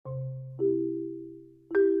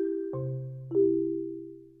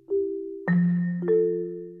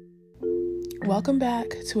Welcome back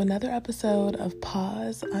to another episode of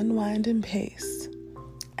Pause, Unwind, and Pace.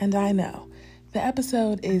 And I know, the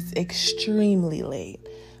episode is extremely late,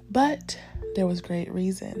 but there was great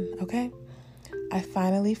reason, okay? I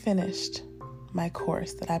finally finished my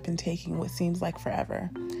course that I've been taking what seems like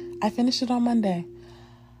forever. I finished it on Monday.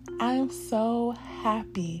 I am so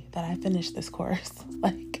happy that I finished this course.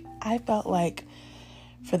 I felt like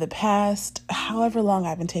for the past however long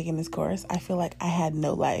I've been taking this course, I feel like I had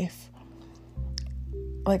no life.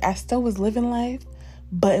 I still was living life,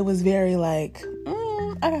 but it was very I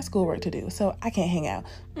got schoolwork to do, so I can't hang out.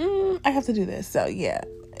 I have to do this. So yeah,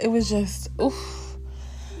 it was just,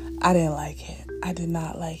 I didn't like it. I did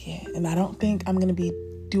not like it. And I don't think I'm going to be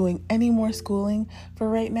doing any more schooling for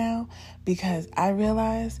right now, because I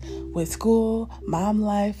realize with school, mom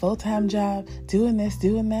life, full-time job, doing this,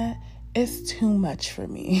 doing that, it's too much for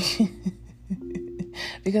me.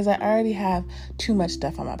 Because I already have too much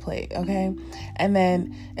stuff on my plate, okay? And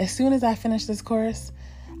then as soon as I finished this course,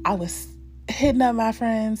 I was hitting up my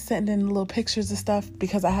friends, sending in little pictures of stuff,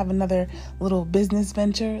 because I have another little business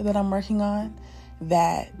venture that I'm working on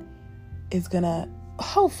that is gonna,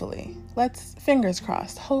 hopefully, fingers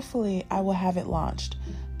crossed, hopefully I will have it launched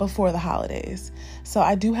before the holidays. So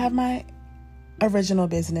I do have my original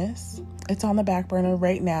business. It's on the back burner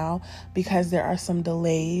right now because there are some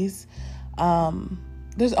delays.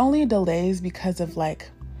 There's only delays because of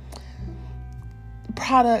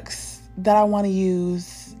products that I want to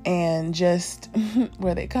use and just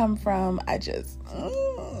where they come from. It's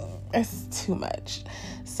too much.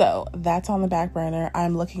 So that's on the back burner.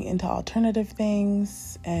 I'm looking into alternative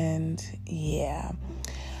things and yeah,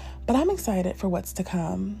 but I'm excited for what's to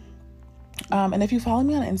come. And if you follow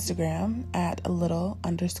me on Instagram at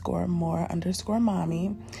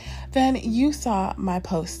 @little_more_mommy, then you saw my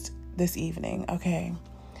post this evening, okay?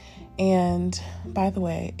 And by the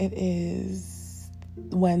way, it is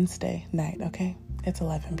Wednesday night, okay? It's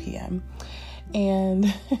 11 p.m.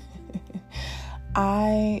 And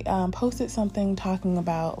I posted something talking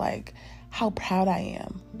about how proud I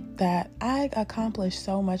am that I accomplished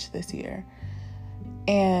so much this year.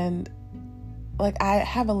 And I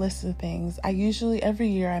have a list of things. Every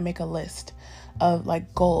year I make a list of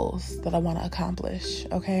goals that I want to accomplish,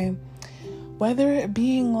 okay? Whether it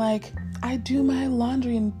being I do my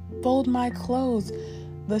laundry and fold my clothes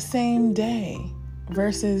the same day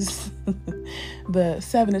versus the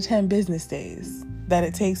 7 to 10 business days that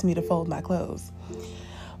it takes me to fold my clothes.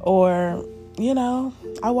 Or,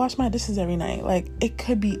 I wash my dishes every night. It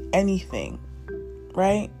could be anything,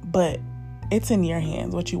 right? But it's in your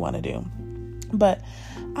hands what you want to do. But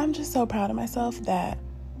I'm just so proud of myself that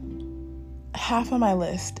half of my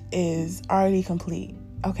list is already complete,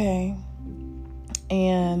 okay?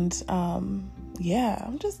 And I'm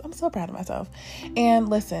so proud of myself. And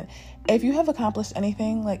listen, if you have accomplished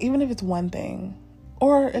anything, even if it's one thing,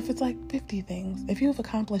 or if it's 50 things, if you've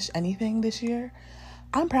accomplished anything this year,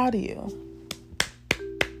 I'm proud of you.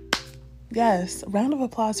 Yes, round of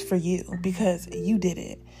applause for you, because you did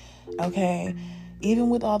it, okay? Even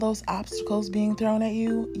with all those obstacles being thrown at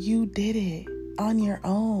you, you did it on your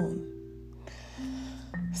own.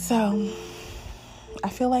 So I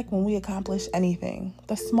feel like when we accomplish anything,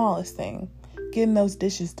 the smallest thing, getting those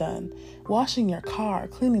dishes done, washing your car,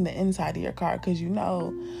 cleaning the inside of your car, because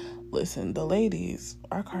listen, the ladies,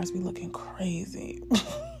 our cars be looking crazy.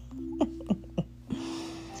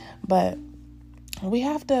 But we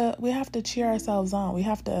have to cheer ourselves on. We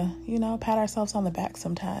have to, pat ourselves on the back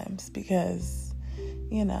sometimes, because,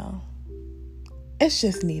 it's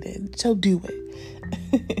just needed. So do it.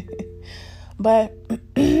 But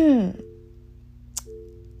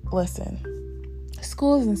listen,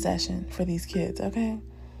 school is in session for these kids, okay?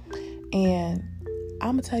 And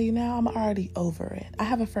I'm gonna tell you now, I'm already over it. I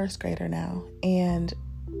have a first grader now, and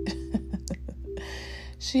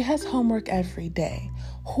she has homework every day.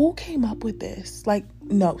 Who came up with this?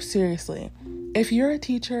 No, seriously. If you're a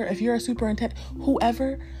teacher, if you're a superintendent,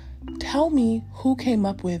 whoever, tell me who came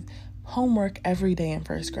up with homework every day in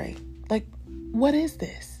first grade. What is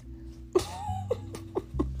this?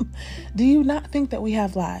 Do you not think that we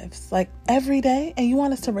have lives every day, and you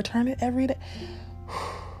want us to return it every day?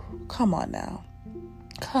 Come on now.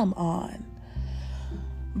 Come on.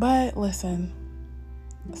 But listen,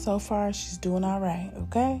 so far she's doing all right,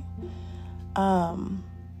 okay?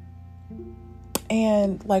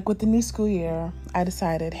 And with the new school year, I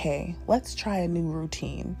decided, hey, let's try a new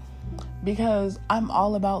routine, because I'm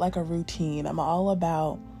all about a routine. I'm all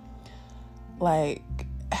about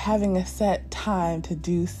having a set time to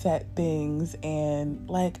do set things, and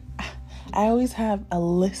I always have a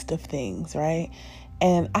list of things, right?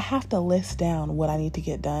 And I have to list down what I need to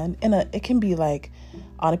get done. It can be like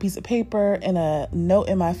on a piece of paper, in a note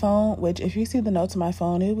in my phone, which if you see the notes in my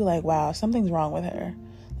phone, you'll be like, wow, something's wrong with her.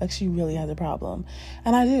 Like, she really has a problem.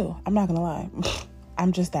 And I do. I'm not gonna lie.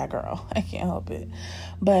 I'm just that girl. I can't help it.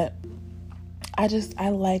 But I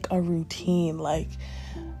like a routine. Like,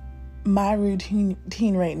 my routine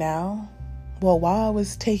right now, well, while I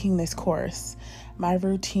was taking this course, my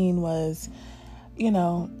routine was,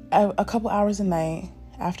 a couple hours a night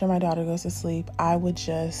after my daughter goes to sleep, I would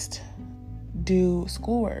just do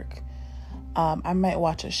schoolwork. I might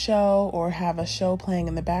watch a show or have a show playing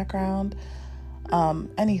in the background.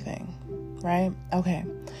 Anything, right? Okay.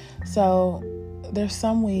 So there's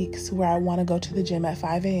some weeks where I want to go to the gym at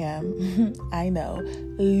 5 a.m. I know,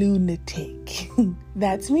 lunatic.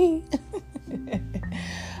 That's me.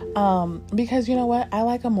 Because you know what? I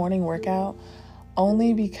like a morning workout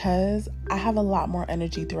only because I have a lot more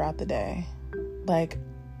energy throughout the day. Like,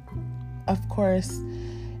 of course,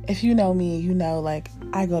 if you know me, like,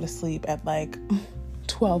 I go to sleep at like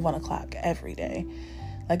 1 o'clock every day.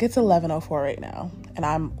 Like, it's 11:04 right now and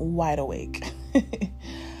I'm wide awake.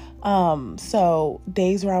 So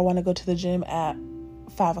days where I want to go to the gym at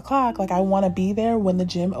 5 o'clock, like, I want to be there when the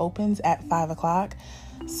gym opens at 5 o'clock.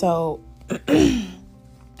 So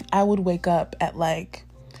I would wake up at like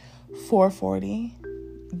 4:40,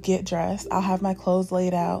 get dressed. I'll have my clothes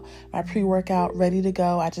laid out, my pre-workout ready to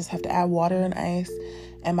go. I just have to add water and ice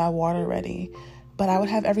and my water ready. But I would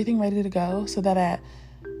have everything ready to go so that at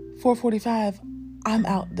 4:45, I'm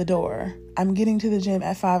out the door. I'm getting to the gym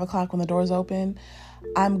at 5 o'clock when the doors open.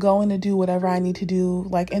 I'm going to do whatever I need to do,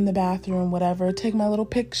 like in the bathroom, whatever. Take my little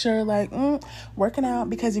picture, like working out.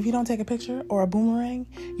 Because if you don't take a picture or a boomerang,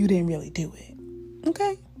 you didn't really do it.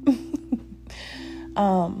 Okay?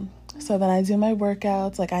 So then I do my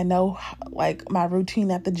workouts. Like, I know, like, my routine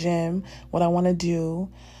at the gym, what I want to do.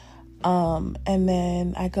 And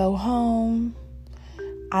then I go home.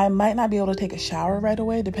 I might not be able to take a shower right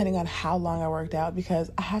away, depending on how long I worked out, because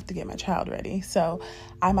I have to get my child ready. So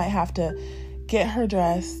I might have to get her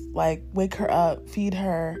dressed, like, wake her up, feed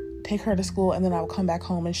her, take her to school, and then I'll come back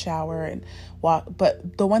home and shower and walk.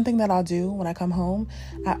 But the one thing that I'll do when I come home,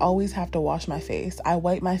 I always have to wash my face. I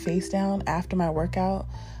wipe my face down after my workout,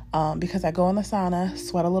 because I go in the sauna,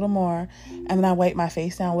 sweat a little more, and then I wipe my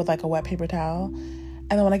face down with like a wet paper towel.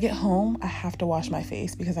 And then when I get home, I have to wash my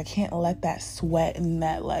face because I can't let that sweat and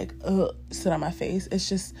that like sit on my face. It's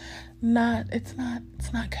just it's not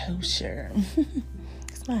kosher.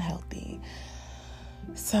 It's not healthy.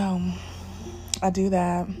 So I do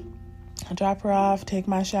that. I drop her off, take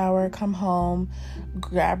my shower, come home,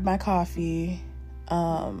 grab my coffee,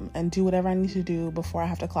 and do whatever I need to do before I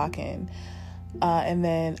have to clock in. And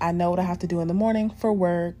then I know what I have to do in the morning for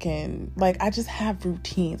work, and like, I just have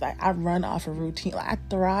routines. Like, I run off a routine. Like, I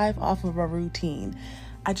thrive off of a routine.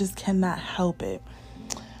 I just cannot help it.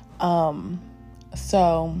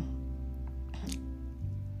 So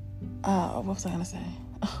what was I gonna say?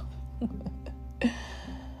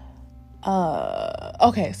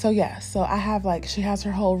 Okay, so yeah, so I have like, she has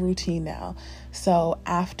her whole routine now. So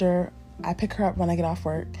after I pick her up when I get off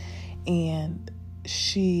work, and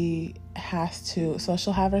she has to, so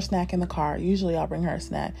she'll have her snack in the car. Usually I'll bring her a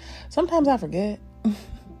snack. Sometimes I forget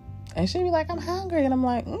and she'll be like, I'm hungry, and I'm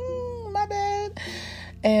like, my bad.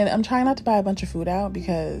 And I'm trying not to buy a bunch of food out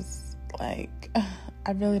because, like,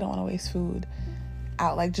 I really don't want to waste food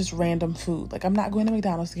out, like just random food. Like, I'm not going to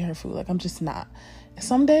McDonald's to get her food. Like, I'm just not.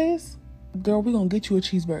 Some days, girl, we're gonna get you a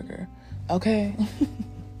cheeseburger, okay?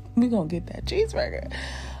 We're gonna get that cheeseburger.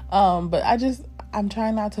 But I'm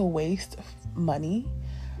trying not to waste money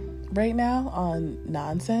right now on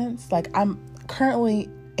nonsense. Like, I'm currently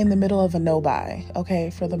in the middle of a no-buy, okay?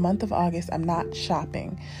 For the month of August, I'm not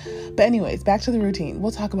shopping. But anyways, back to the routine.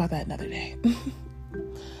 We'll talk about that another day.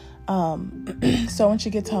 So when she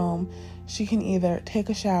gets home, she can either take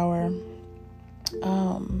a shower,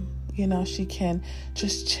 she can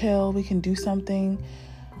just chill. We can do something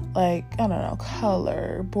like, I don't know,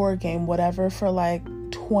 color, board game, whatever, for like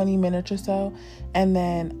 20 minutes or so. And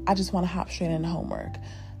then I just want to hop straight into homework,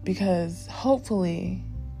 because hopefully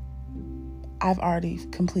I've already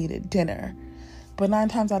completed dinner. But 9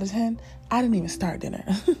 times out of 10, I didn't even start dinner.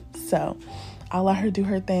 So I'll let her do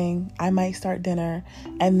her thing. I might start dinner,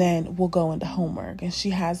 and then we'll go into homework. And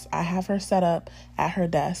I have her set up at her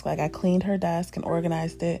desk. Like, I cleaned her desk and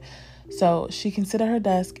organized it so she can sit at her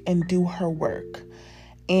desk and do her work.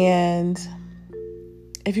 And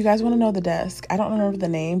if you guys want to know the desk, I don't remember the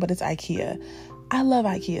name, but it's IKEA. I love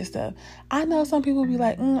IKEA stuff. I know some people be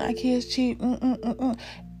like, IKEA is cheap.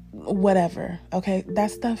 Whatever. Okay.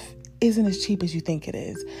 That stuff isn't as cheap as you think it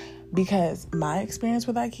is. because my experience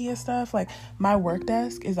with IKEA stuff, like my work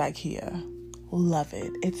desk is IKEA. Love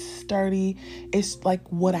it. It's sturdy. It's like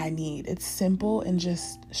what I need. It's simple and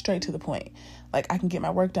just straight to the point. Like I can get my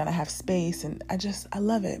work done. I have space and I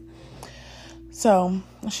love it. So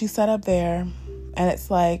she set up there and it's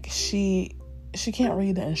like she can't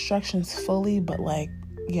read the instructions fully, but like,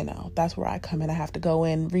 you know, that's where I come in. I have to go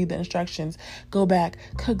in, read the instructions, go back,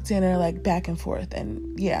 cook dinner, like back and forth.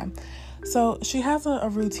 And yeah, so she has a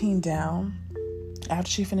routine down. After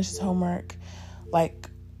she finishes homework, like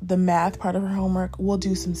the math part of her homework, we'll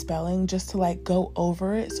do some spelling just to like go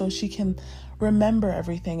over it so she can remember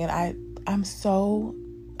everything. And I'm so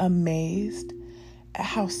amazed at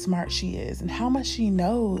how smart she is and how much she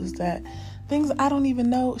knows, that things I don't even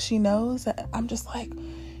know she knows, that I'm just like,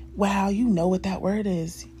 wow, you know what that word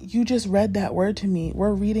is. You just read that word to me.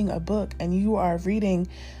 We're reading a book and you are reading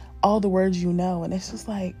all the words you know. And it's just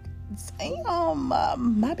like, damn,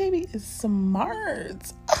 my baby is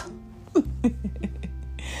smart.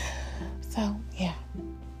 So, yeah.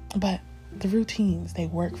 But the routines, they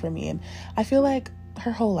work for me. And I feel like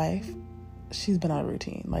her whole life, she's been on a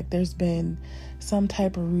routine. Like there's been some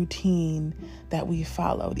type of routine that we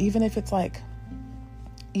followed, even if it's like,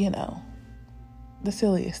 you know, the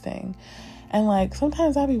silliest thing. And like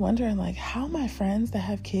sometimes I'll be wondering, like, how my friends that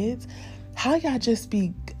have kids, how y'all just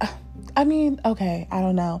be, I mean, okay, I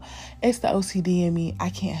don't know, it's the OCD in me, I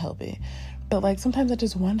can't help it, but like sometimes I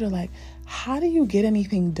just wonder, like, how do you get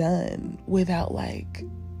anything done without like,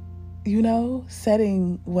 you know,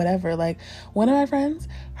 setting whatever. Like one of my friends,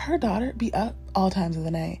 her daughter be up all times of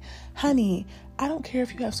the night. Honey, I don't care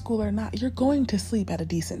if you have school or not. You're going to sleep at a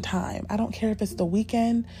decent time. I don't care if it's the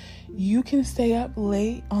weekend. You can stay up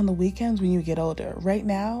late on the weekends when you get older. Right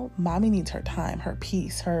now, mommy needs her time, her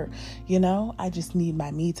peace, her, you know, I just need my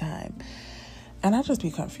me time. And I just be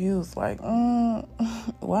confused. Like,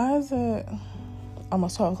 why is it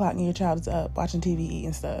almost 12 o'clock and your child is up watching TV,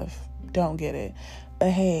 eating stuff? Don't get it. But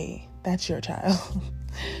hey, that's your child.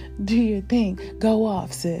 Do your thing. Go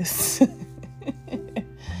off, sis.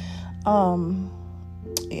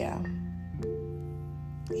 Yeah.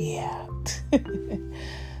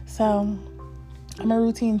 So I'm a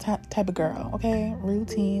routine type of girl. Okay.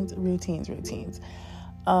 Routines.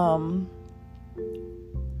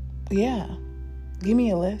 Yeah. Give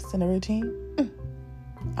me a list and a routine.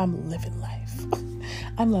 I'm living life.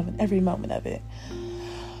 I'm loving every moment of it.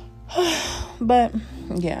 But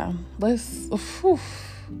yeah, listen,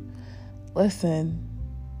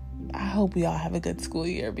 I hope we all have a good school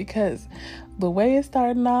year, because the way it's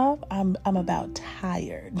starting off, I'm about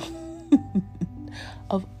tired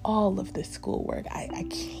of all of this schoolwork. I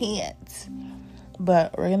can't,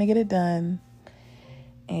 but we're gonna get it done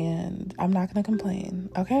and I'm not gonna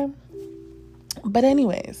complain, okay? But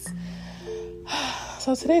anyways,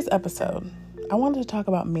 so today's episode, I wanted to talk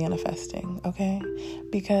about manifesting, okay?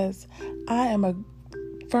 Because I am a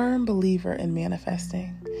firm believer in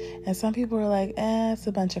manifesting. And some people are like, it's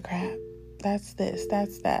a bunch of crap. That's this,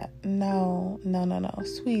 that's that. No.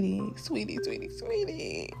 Sweetie.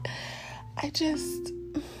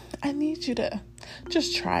 I need you to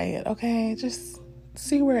just try it, okay? Just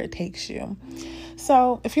see where it takes you.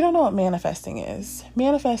 So if you don't know what manifesting is,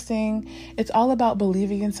 it's all about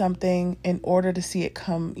believing in something in order to see it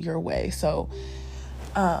come your way. So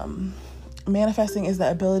manifesting is the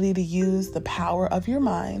ability to use the power of your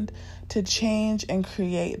mind to change and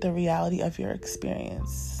create the reality of your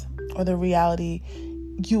experience, or the reality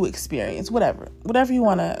you experience, whatever you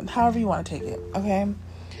want to, however you want to take it. Okay.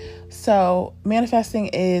 So manifesting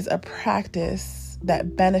is a practice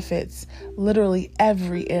that benefits literally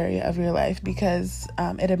every area of your life, because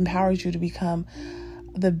it empowers you to become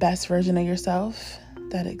the best version of yourself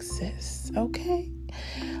that exists. Okay.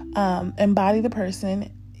 Embody the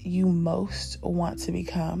person you most want to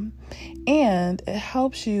become, and it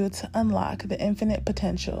helps you to unlock the infinite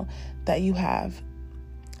potential that you have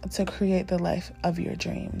to create the life of your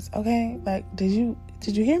dreams. Okay? Like, did you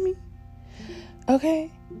hear me?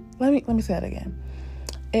 Okay? Let me say that again.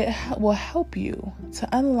 It will help you to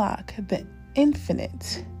unlock the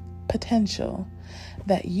infinite potential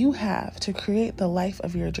that you have to create the life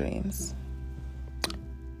of your dreams.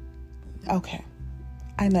 Okay.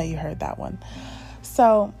 I know you heard that one.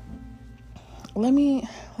 So let me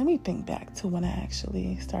think back to when I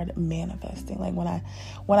actually started manifesting. Like when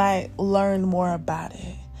I learned more about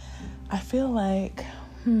it. I feel like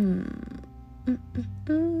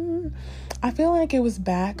I feel like it was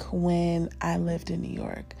back when I lived in New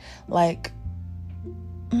York. Like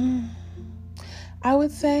I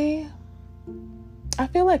would say, I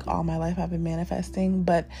feel like all my life I've been manifesting,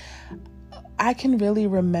 but I can really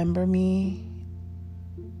remember me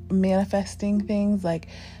manifesting things, like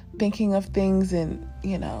thinking of things and,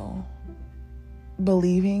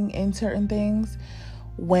 believing in certain things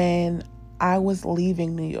when I was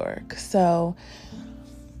leaving New York. So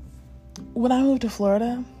when I moved to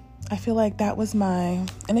Florida, I feel like that was and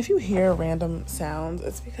if you hear random sounds,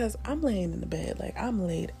 it's because I'm laying in the bed. Like, I'm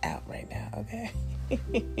laid out right now, okay?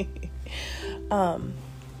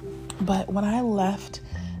 But when I left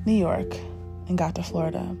New York and got to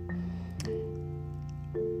Florida,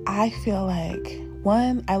 I feel like,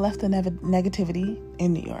 one, I left the negativity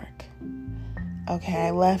in New York. Okay,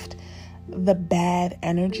 I left the bad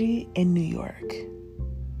energy in New York.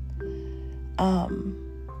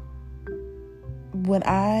 When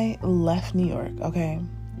I left New York, okay,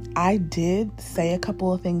 I did say a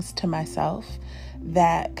couple of things to myself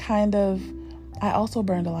that I also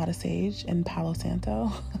burned a lot of sage in Palo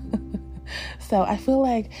Santo. So I feel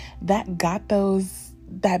like that got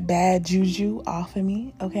that bad juju off of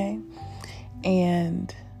me, okay?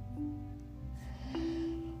 And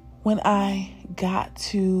when I got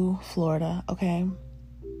to Florida, okay,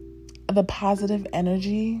 the positive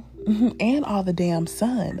energy and all the damn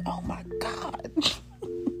sun, oh my God.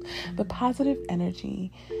 The positive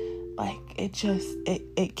energy, like,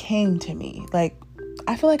 it came to me. Like,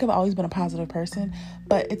 I feel like I've always been a positive person,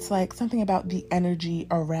 but it's like something about the energy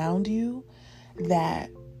around you that,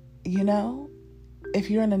 if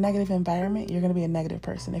you're in a negative environment, you're going to be a negative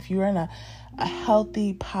person. If you're in a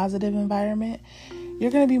healthy, positive environment,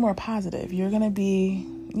 you're going to be more positive. You're going to be,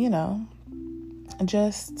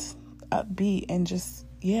 just upbeat and just,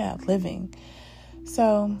 living.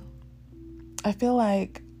 So I feel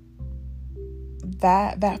like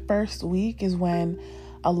that first week is when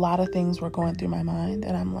a lot of things were going through my mind,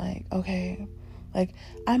 and I'm like, okay, like,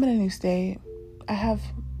 I'm in a new state. I have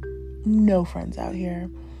no friends out here,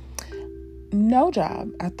 no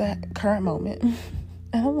job at that current moment.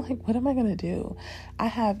 And I'm like, what am I gonna do? I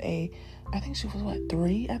have I think she was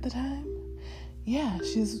 3 at the time. Yeah,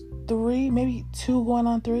 she's 3, maybe 2 going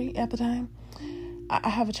on 3 at the time. I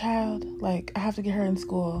have a child. Like, I have to get her in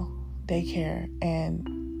school, daycare,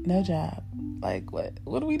 and no job. Like, what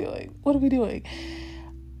are we doing? What are we doing?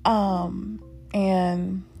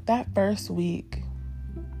 And that first week,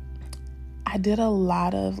 I did a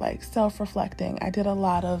lot of like self-reflecting. I did a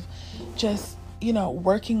lot of just,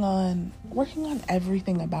 working on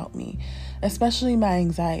everything about me, especially my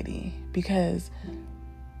anxiety, because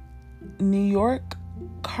New York,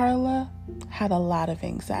 Carla, had a lot of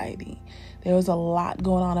anxiety. There was a lot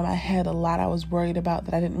going on in my head, a lot I was worried about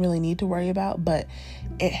that I didn't really need to worry about, but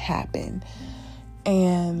it happened.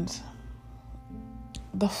 And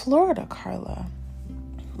the Florida Carla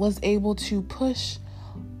was able to push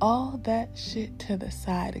all that shit to the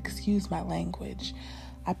side. Excuse my language.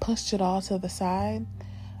 I pushed it all to the side.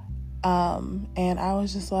 And I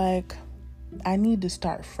was just like, I need to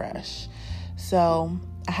start fresh. So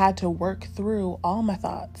I had to work through all my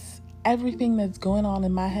thoughts. Everything that's going on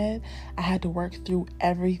in my head, I had to work through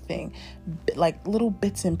everything, like little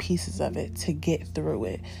bits and pieces of it to get through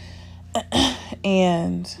it.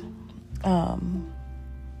 And,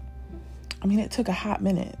 it took a hot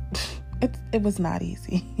minute. It was not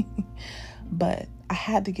easy, but I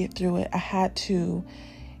had to get through it. I had to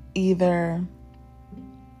either,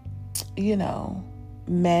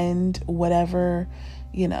 mend whatever,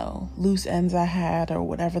 loose ends I had, or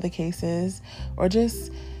whatever the case is, or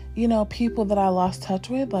just, people that I lost touch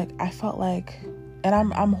with. Like, I felt like, and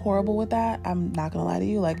I'm horrible with that. I'm not gonna lie to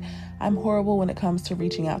you. Like, I'm horrible when it comes to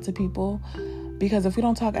reaching out to people, because if we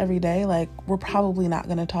don't talk every day, like, we're probably not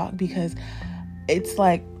gonna talk, because it's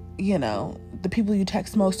like, the people you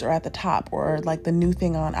text most are at the top, or like the new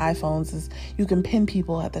thing on iPhones is you can pin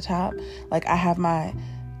people at the top. Like, I have my,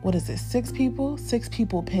 6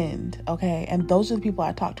 people pinned. Okay. And those are the people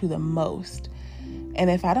I talk to the most.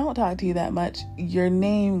 And if I don't talk to you that much, your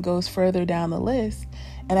name goes further down the list,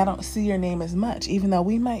 and I don't see your name as much, even though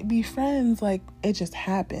we might be friends. Like, it just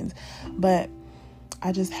happens. But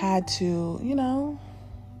I just had to,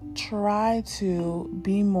 try to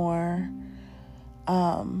be more,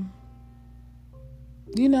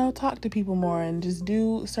 talk to people more and just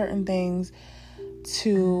do certain things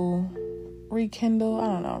to rekindle. I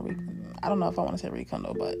don't know if I want to say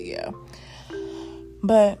rekindle, but yeah.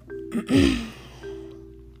 But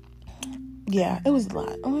yeah, it was a lot.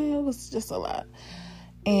 It was just a lot.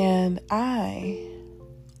 And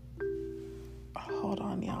hold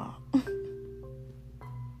on, y'all.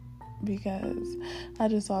 Because I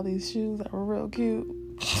just saw these shoes that were real cute.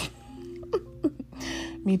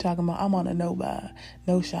 Me talking about I'm on a no buy,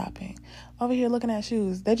 no shopping. Over here looking at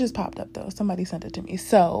shoes. They just popped up though. Somebody sent it to me.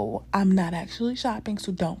 So I'm not actually shopping,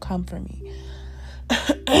 so don't come for me.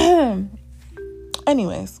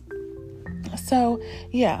 Anyways, so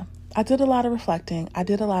yeah, I did a lot of reflecting. I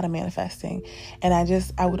did a lot of manifesting, and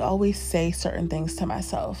I would always say certain things to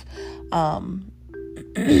myself.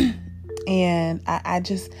 And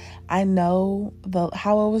I know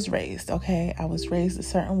how I was raised. Okay. I was raised a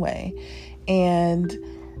certain way, and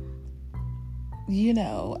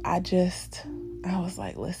I was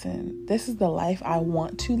like, listen, this is the life I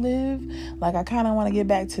want to live. Like, I kind of want to get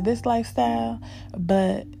back to this lifestyle,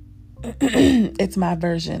 but it's my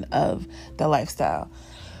version of the lifestyle.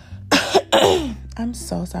 I'm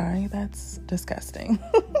so sorry. That's disgusting.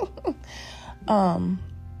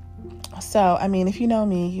 So, I mean, if you know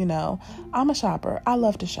me, you know, I'm a shopper. I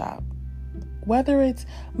love to shop. Whether it's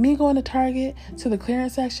me going to Target to the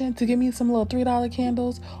clearance section to get me some little $3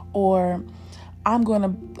 candles, or I'm going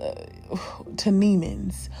to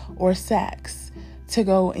Neiman's or Saks to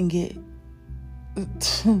go and get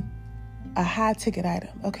a high ticket item,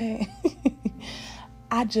 okay?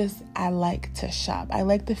 I like to shop. I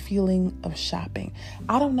like the feeling of shopping.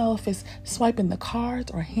 I don't know if it's swiping the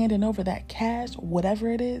cards or handing over that cash,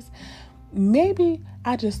 whatever it is. Maybe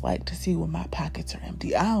I just like to see when my pockets are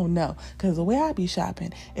empty. I don't know. Because the way I be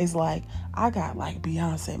shopping is like, I got like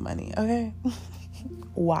Beyonce money, okay?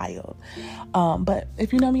 Wild. But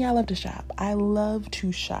if you know me, I love to shop. I love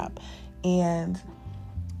to shop. And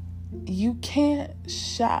you can't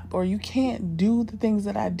shop, or you can't do the things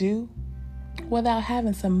that I do without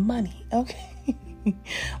having some money, okay?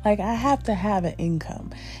 Like, I have to have an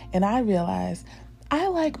income. And I realize I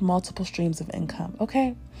like multiple streams of income,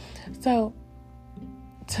 okay? So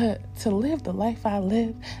to live the life I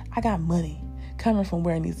live, I got money coming from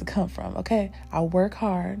where it needs to come from, okay? I work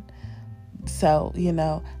hard. So, you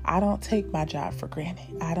know, I don't take my job for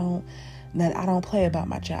granted. I don't play about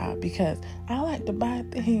my job, because I like to buy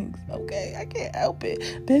things, okay? I can't help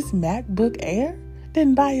it. This MacBook Air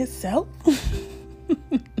didn't buy itself.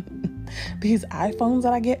 These iPhones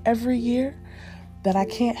that I get every year, that I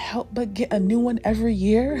can't help but get a new one every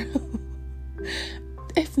year,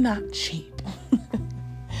 it's not cheap.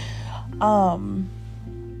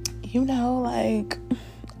 You know, like,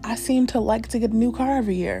 I seem to like to get a new car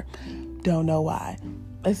every year. Don't know why.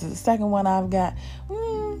 This is the second one I've got.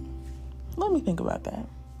 Let me think about that.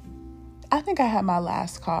 I think I had my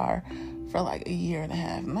last car for like a year and a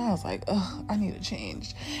half, and I was like, ugh, I need a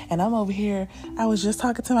change. And I'm over here. I was just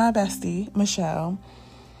talking to my bestie, Michelle.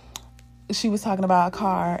 She was talking about a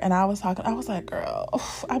car, and I was like, girl,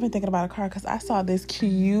 I've been thinking about a car, because I saw this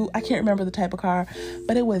Kia. I can't remember the type of car,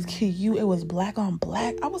 but it was Kia. It was black on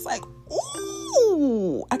black. I was like,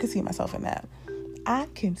 ooh, I could see myself in that.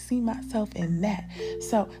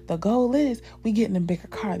 So the goal is we getting a bigger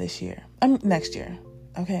car next year.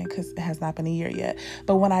 Okay, because it has not been a year yet.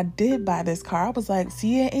 But when I did buy this car, I was like,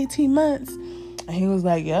 see you in 18 months. And he was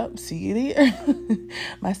like, yep, see you there.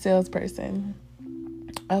 My salesperson.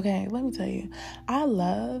 Okay, let me tell you, I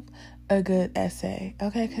love a good essay,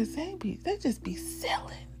 okay, because they just be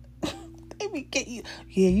selling. They be getting you,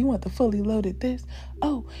 yeah, you want the fully loaded this?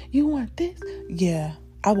 Oh, you want this? Yeah,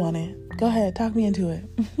 I want it. Go ahead, talk me into it.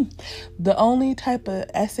 The only type of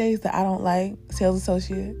essays that I don't like, sales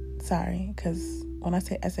associate, sorry, because when I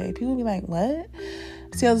say essay, people be like, what?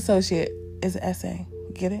 Sales associate is an essay.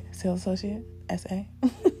 Get it? Sales associate, essay.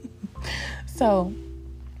 So,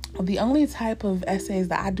 the only type of essays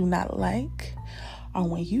that I do not like are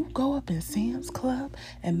when you go up in Sam's Club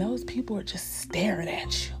and those people are just staring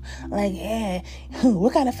at you. Like, yeah,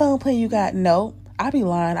 what kind of phone plan you got? No, I be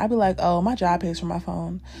lying. I be like, oh, my job pays for my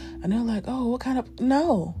phone. And they're like, oh, what kind of,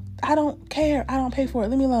 no, I don't care. I don't pay for it.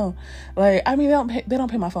 Leave me alone. Like, I mean, they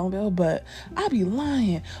don't pay my phone bill, but I be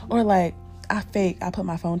lying. Or like, I put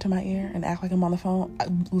my phone to my ear and act like I'm on the phone.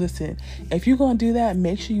 Listen, if you're going to do that,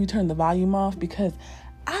 make sure you turn the volume off, because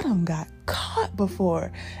I done got caught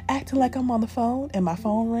before acting like I'm on the phone and my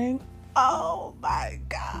phone ring. Oh my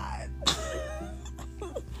God.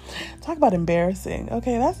 Talk about embarrassing.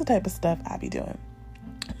 Okay, that's the type of stuff I be doing.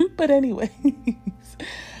 But anyways,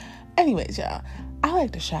 y'all, I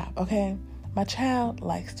like to shop, okay? My child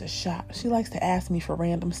likes to shop. She likes to ask me for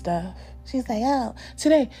random stuff. She's like, oh,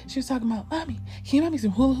 today she was talking about, Mommy, can you buy me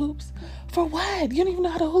some hula hoops? For what? You don't even know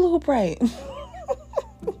how to hula hoop right.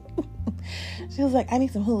 She was like, I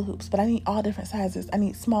need some hula hoops, but I need all different sizes. I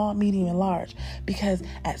need small, medium, and large, because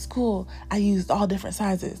at school, I used all different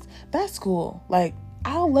sizes. That's cool. Like,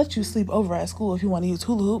 I'll let you sleep over at school if you want to use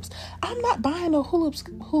hula hoops. I'm not buying no hula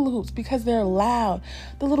hoops because they're loud.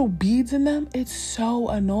 The little beads in them, it's so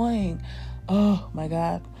annoying. Oh my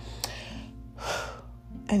God.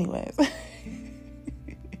 Anyways,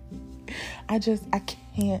 I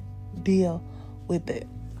can't deal with it.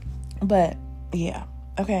 But Yeah.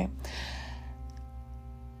 Okay.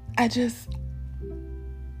 I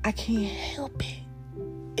can't help it.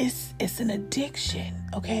 It's an addiction.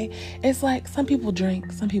 Okay. It's like some people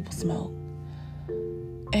drink, some people smoke.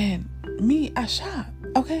 And me, I shop.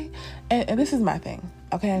 Okay. And this is my thing.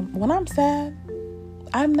 Okay. When I'm sad,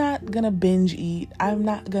 I'm not gonna binge eat. I'm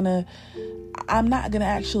not gonna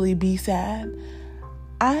actually be sad.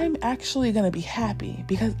 I'm actually gonna be happy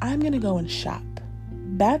because I'm gonna go and shop.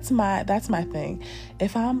 That's my thing.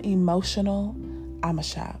 If I'm emotional, I'ma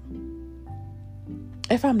shop.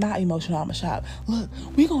 If I'm not emotional, I'ma shop. Look,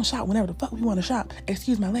 we gonna shop whenever the fuck we wanna shop.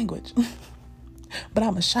 Excuse my language. But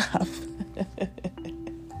I'ma shop.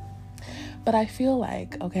 But I feel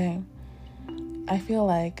like, okay, I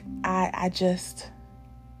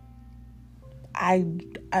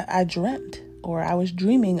dreamt, or I was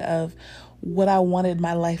dreaming of what I wanted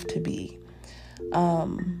my life to be.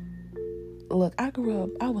 Look, I grew up,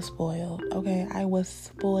 I was spoiled, okay? I was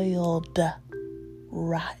spoiled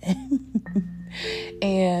rotten.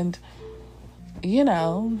 And, you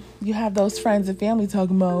know, you have those friends and family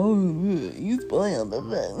talking about, oh, you spoiled,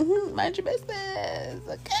 mind your business,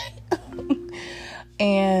 okay?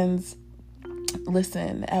 And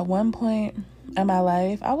listen, at one point in my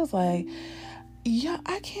life, I was like, yeah,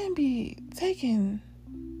 I can't be taking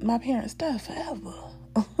my parents' stuff forever.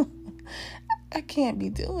 I can't be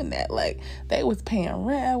doing that. Like, they was paying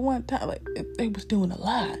rent at one time. Like, they was doing a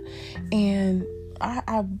lot. And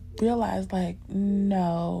I realized, like,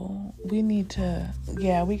 no, we gotta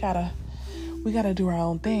do our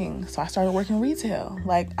own thing. So I started working retail.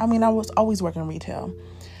 Like, I mean, I was always working retail,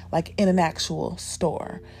 like in an actual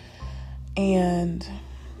store. And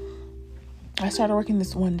I started working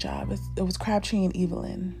this one job. It was Crabtree and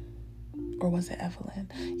Evelyn. Or was it Evelyn?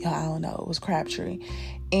 Yeah, I don't know. It was Crabtree.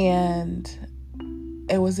 And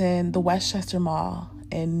it was in the Westchester Mall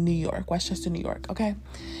in New York. Westchester, New York. Okay.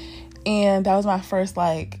 And that was my first,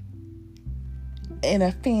 like, in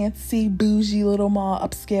a fancy, bougie little mall,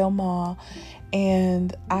 upscale mall.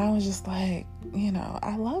 And I was just like, you know,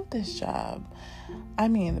 I love this job. I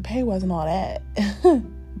mean, the pay wasn't all that.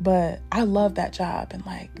 But I loved that job. And,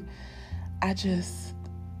 like, I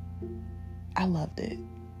loved it.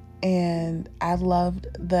 And I loved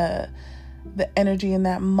the energy in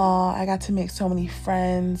that mall. I got to make so many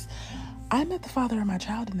friends. I met the father of my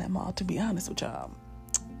child in that mall, to be honest with y'all.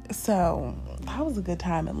 So that was a good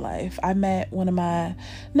time in life. I met my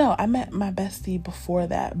bestie before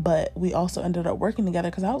that, but we also ended up working together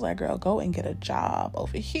because I was like, girl, go and get a job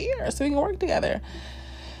over here so we can work together.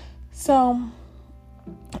 So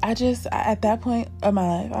at that point of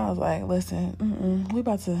my life, I was like, listen, we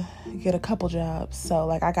about to get a couple jobs. So,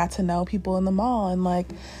 like, I got to know people in the mall, and, like,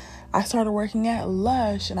 I started working at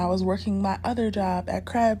Lush, and I was working my other job at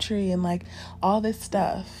Crabtree, and, like, all this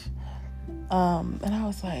stuff. And I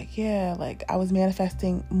was like, yeah, like, I was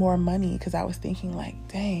manifesting more money because I was thinking, like,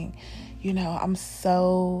 dang, you know, I'm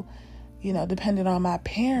so, you know, dependent on my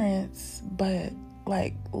parents, but,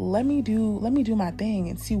 like, let me do my thing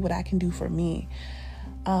and see what I can do for me.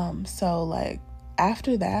 So, like,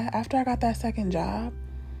 after I got that second job,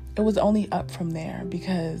 it was only up from there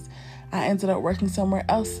because I ended up working somewhere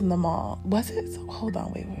else in the mall. Was it? Hold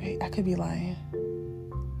on, wait. I could be lying.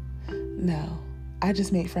 No, I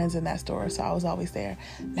just made friends in that store, so I was always there.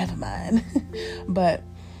 Never mind. But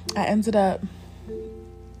I ended up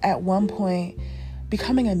at one point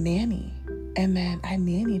becoming a nanny. And then I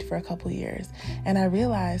nannied for a couple years. And I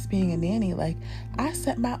realized being a nanny, like, I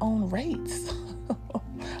set my own rates.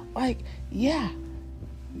 Like, yeah,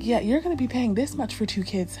 you're going to be paying this much for 2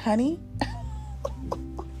 kids, honey.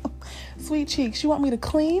 Sweet cheeks, you want me to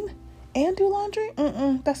clean and do laundry?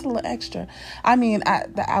 That's a little extra. I mean,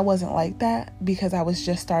 I wasn't like that because I was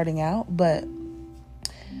just starting out, but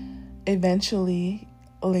eventually,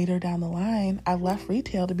 later down the line, I left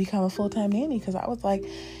retail to become a full-time nanny because I was like,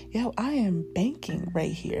 yo, I am banking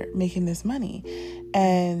right here, making this money.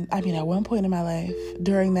 And I mean, at one point in my life,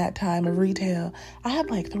 during that time of retail, I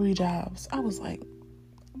had like 3 jobs. I was like,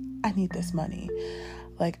 I need this money.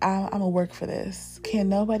 Like, I'm gonna work for this. Can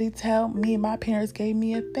nobody tell me my parents gave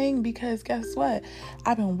me a thing? Because guess what?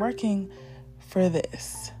 I've been working for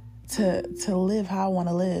this to live how I want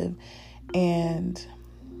to live. And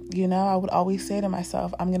you know, I would always say to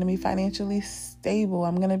myself, I'm going to be financially stable.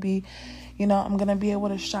 I'm going to be, you know, I'm going to be able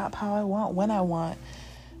to shop how I want, when I want.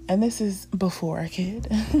 And this is before a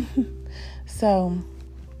kid. So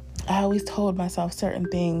I always told myself certain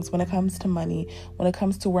things when it comes to money, when it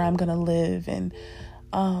comes to where I'm going to live. And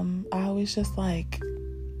I always just like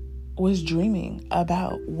was dreaming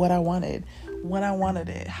about what I wanted, when I wanted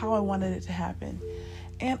it, how I wanted it to happen.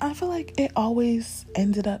 And I feel like it always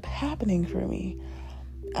ended up happening for me.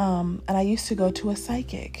 And I used to go to a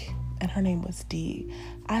psychic, and her name was Dee.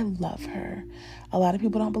 I love her. A lot of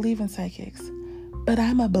people don't believe in psychics, but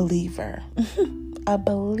I'm a believer. A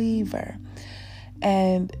believer.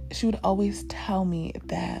 And she would always tell me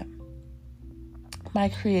that my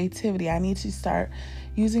creativity, I need to start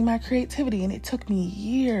using my creativity. And it took me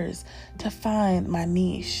years to find my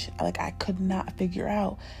niche. Like, I could not figure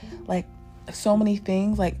out, like, so many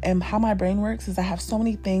things. Like, and how my brain works is I have so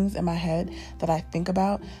many things in my head that I think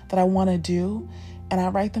about that I want to do, and I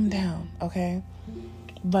write them down, okay?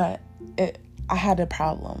 But I had a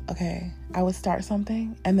problem, okay? I would start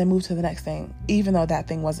something and then move to the next thing, even though that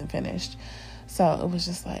thing wasn't finished. So it was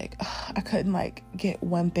just like, I couldn't like get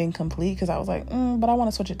one thing complete because I was like, but I want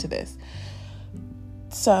to switch it to this.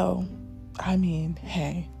 So, I mean,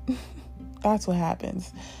 hey, that's what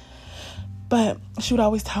happens. But she would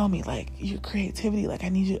always tell me, like, your creativity, like, I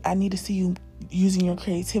need to see you using your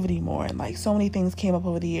creativity more. And like, so many things came up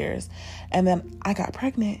over the years. And then I got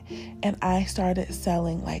pregnant and I started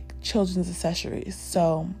selling like children's accessories.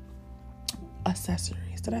 So,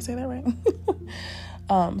 accessories, did I say that right?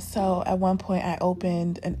 So at one point I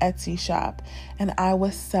opened an Etsy shop and I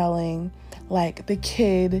was selling like the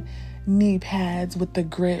kid knee pads with the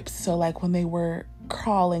grips. So like when they were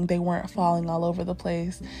crawling, they weren't falling all over the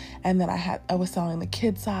place. And then I was selling the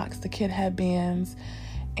kid socks, the kid headbands,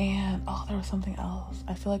 and there was something else.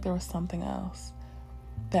 I feel like there was something else.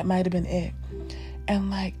 That might have been it. And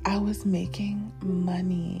like, I was making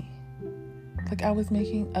money. Like, I was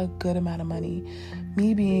making a good amount of money.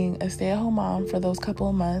 Me being a stay-at-home mom for those couple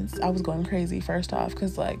of months, I was going crazy, first off,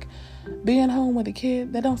 because like, being home with a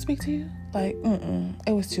kid that don't speak to you, like,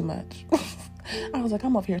 it was too much. I was like,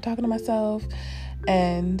 I'm over here talking to myself.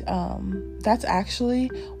 And that's actually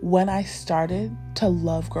when I started to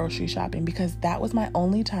love grocery shopping, because that was my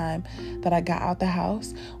only time that I got out the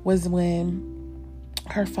house, was when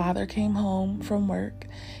her father came home from work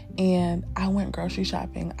and I went grocery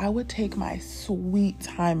shopping. I would take my sweet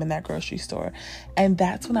time in that grocery store. And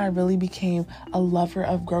that's when I really became a lover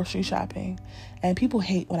of grocery shopping. And people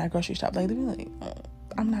hate when I grocery shop. Like, they be like,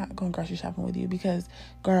 I'm not going grocery shopping with you because,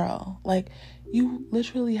 girl, like, you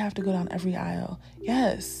literally have to go down every aisle.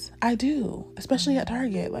 Yes, I do. Especially at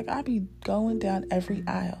Target. Like, I be going down every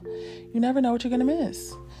aisle. You never know what you're going to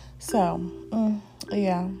miss. So,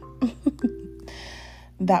 yeah.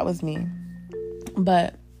 That was me.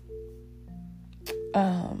 But,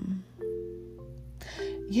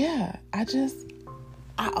 yeah,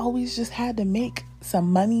 I always just had to make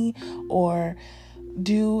some money or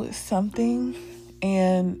do something.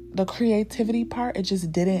 And the creativity part,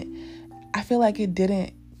 I feel like it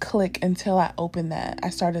didn't click until I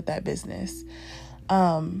started that business.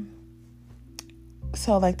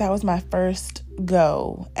 So like, that was my first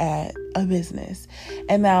go at a business.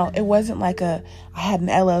 And now it wasn't like I had an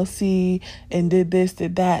LLC and did this,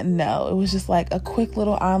 did that. No, it was just like a quick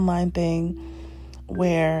little online thing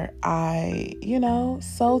where I,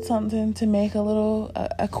 sold something to make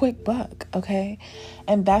a quick buck. Okay.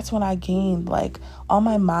 And that's when I gained like all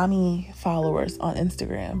my mommy followers on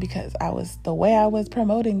Instagram, because the way I was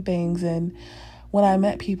promoting things. And when I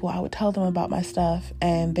met people, I would tell them about my stuff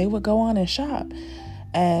and they would go on and shop.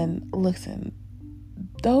 And listen,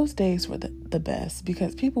 those days were the best,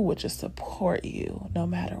 because people would just support you no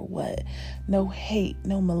matter what. No hate,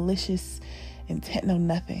 no malicious intent, no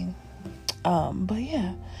nothing. But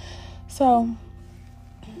yeah. So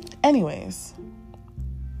anyways,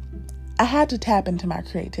 I had to tap into my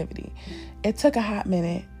creativity. It took a hot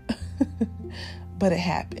minute, but it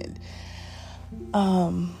happened.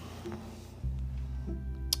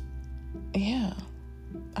 Yeah,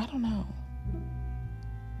 I don't know.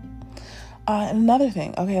 Another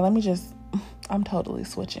thing. Okay, I'm totally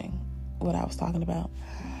switching what I was talking about.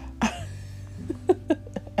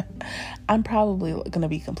 I'm probably going to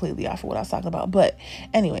be completely off of what I was talking about. But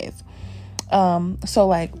anyways, so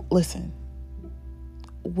like, listen,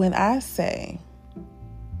 when I say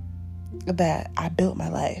that I built my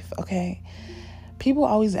life, okay, people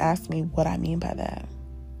always ask me what I mean by that.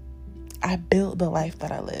 I built the life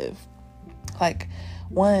that I live. Like,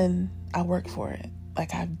 one, I work for it.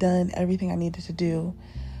 Like, I've done everything I needed to do,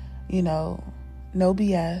 no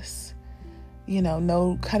BS,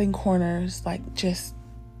 no cutting corners, like, just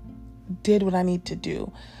did what I need to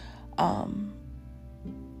do.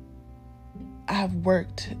 I've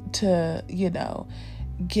worked to,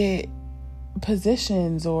 get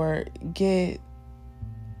positions or get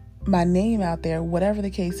my name out there, whatever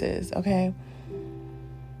the case is, okay?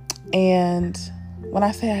 And when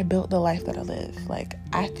I say I built the life that I live, like,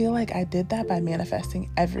 I feel like I did that by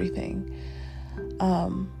manifesting everything.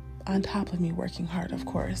 on top of me working hard, of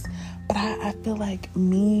course. But I feel like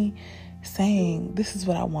me saying, this is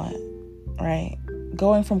what I want, right?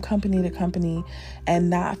 Going from company to company and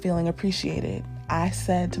not feeling appreciated. I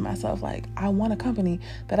said to myself, like, I want a company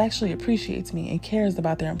that actually appreciates me and cares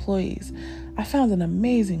about their employees. I found an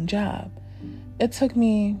amazing job. It took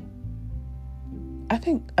me, I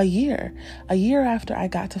think, a year after I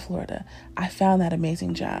got to Florida, I found that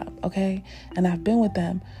amazing job, okay? And I've been with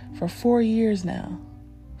them for 4 years now.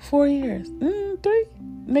 4 years. 3?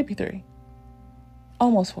 Maybe 3.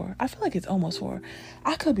 Almost 4. I feel like it's almost 4.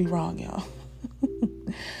 I could be wrong, y'all.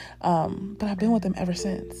 But I've been with them ever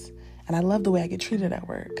since. And I love the way I get treated at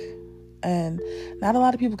work. And not a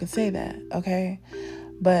lot of people can say that, okay?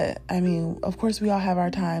 But, I mean, of course, we all have our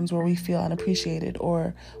times where we feel unappreciated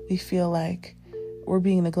or we feel like we're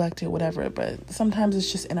being neglected, whatever. But sometimes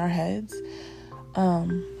it's just in our heads.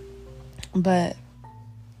 But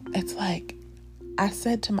it's like, I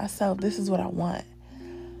said to myself, this is what I want.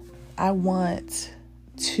 I want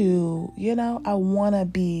to, I want to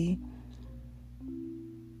be,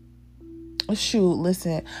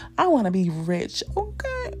 I want to be rich,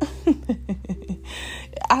 okay?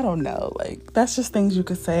 I don't know, like, that's just things you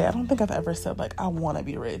could say. I don't think I've ever said, like, I want to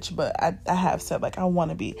be rich, but I have said, like, I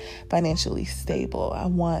want to be financially stable. I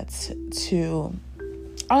want to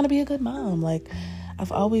be a good mom. Like,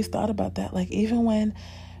 I've always thought about that. Like, even when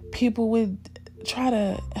people would try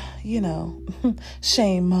to,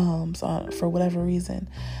 shame moms for whatever reason,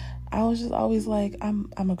 I was just always like,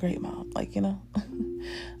 I'm a great mom. Like,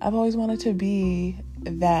 I've always wanted to be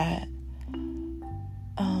that,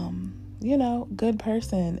 good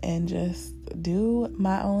person and just do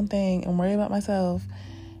my own thing and worry about myself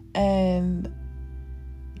and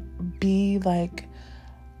be like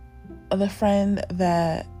the friend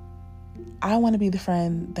that I want to be, the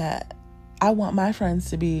friend that I want my friends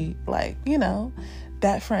to be, like,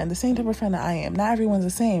 that friend, the same type of friend that I am. Not everyone's the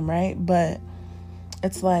same, right? But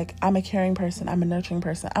it's like, I'm a caring person. I'm a nurturing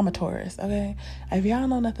person. I'm a Taurus, okay? If y'all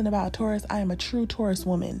know nothing about a Taurus, I am a true Taurus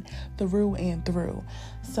woman, through and through.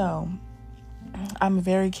 So I'm a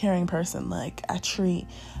very caring person. Like, I treat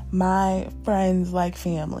my friends like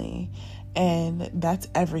family, and that's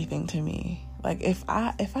everything to me. Like, if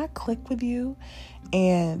I click with you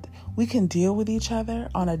and we can deal with each other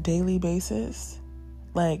on a daily basis,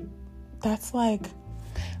 like, that's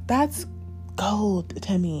gold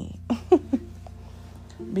to me.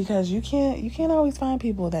 Because you can't always find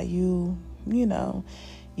people that you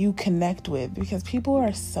connect with, because people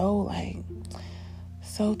are so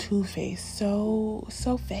two-faced,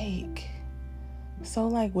 so fake, so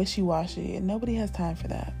like wishy-washy, and nobody has time for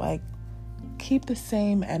that. Like, keep the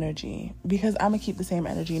same energy, because I'm gonna keep the same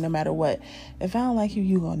energy no matter what. If I don't like you,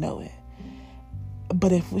 you gonna know it.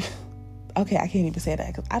 But okay, I can't even say that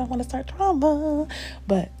because I don't want to start drama.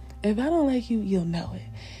 But if I don't like you, you'll know it.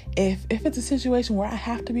 If it's a situation where I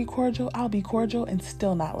have to be cordial, I'll be cordial and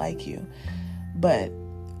still not like you. But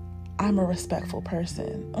I'm a respectful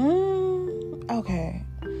person. Okay.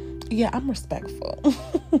 Yeah, I'm respectful.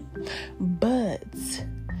 But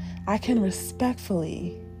I can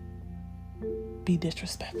respectfully be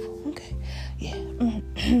disrespectful. Okay. Yeah.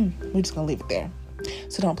 We're just gonna leave it there.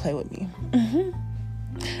 So don't play with me.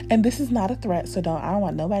 And this is not a threat, so I don't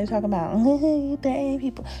want nobody talking about dang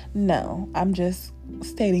people. No, I'm just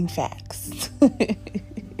stating facts.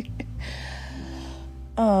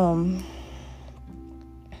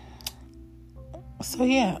 So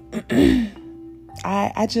yeah.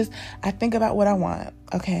 I think about what I want,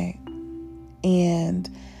 okay? And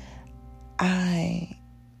I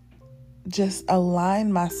just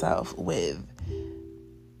align myself with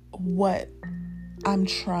what I'm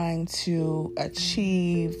trying to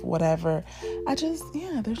achieve, whatever.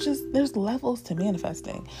 There's levels to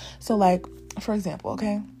manifesting. So, like, for example,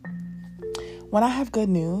 okay, when I have good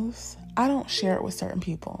news, I don't share it with certain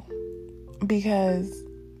people because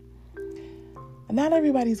not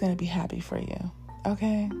everybody's going to be happy for you,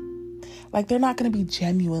 okay? Like, they're not going to be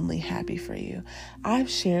genuinely happy for you. I've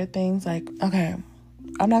shared things like, okay,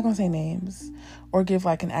 I'm not going to say names or give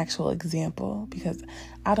like an actual example because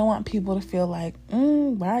I don't want people to feel like,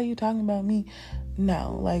 why are you talking about me?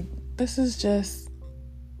 No, like, this is just,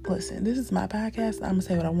 listen, this is my podcast. I'm going to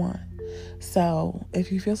say what I want. So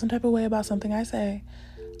if you feel some type of way about something I say,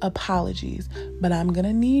 apologies, but I'm going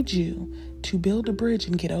to need you to build a bridge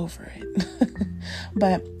and get over it.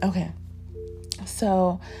 But okay.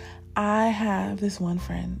 So I have this one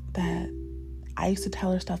friend that I used to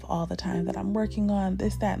tell her stuff all the time that I'm working on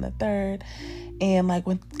this, that, and the third. And like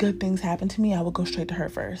when good things happen to me, I would go straight to her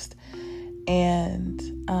first. And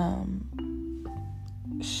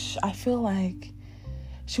I feel like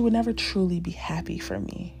she would never truly be happy for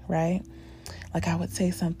me, right? Like I would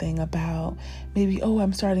say something about maybe, oh,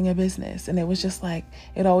 I'm starting a business. And it was just like,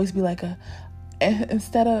 it'd always be like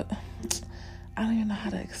instead of, I don't even know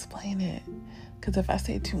how to explain it. Because if I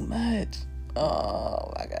say too much,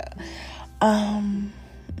 oh my God.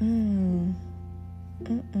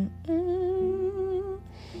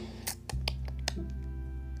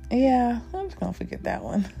 Yeah, I'm just gonna forget that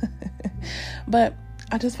one. But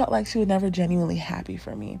I just felt like she was never genuinely happy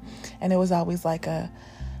for me. And it was always like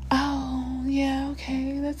oh, yeah,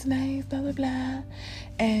 okay, that's nice, blah, blah, blah.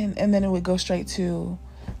 And then it would go straight to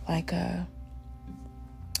like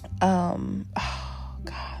oh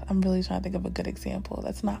God, I'm really trying to think of a good example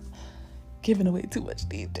that's not giving away too much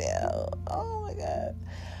detail. Oh my God.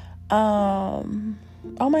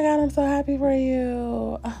 Oh my God, I'm so happy for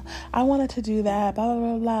you. I wanted to do that, blah,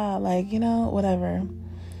 blah, blah, blah. Like, whatever.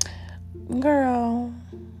 Girl,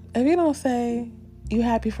 if you don't say you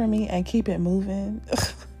happy for me and keep it moving,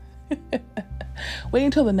 wait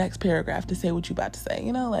until the next paragraph to say what you about to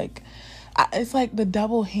say. It's like the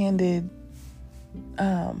double-handed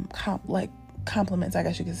compliments, I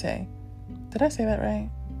guess you could say. Did I say that right?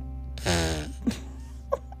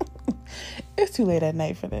 It's too late at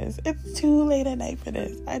night for this. I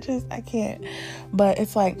can't. But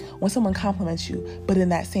it's like when someone compliments you, but in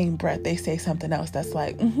that same breath, they say something else that's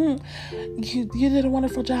like, you did a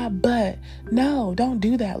wonderful job, but no, don't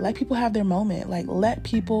do that. Let people have their moment. Like, let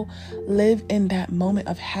people live in that moment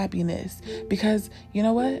of happiness, because you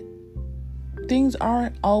know what? Things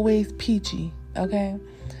aren't always peachy, okay?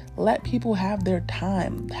 Let people have their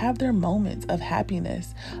time, have their moments of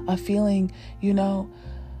happiness, of feeling,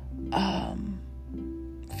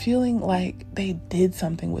 feeling like they did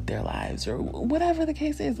something with their lives, or whatever the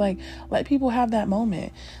case is. Like, let people have that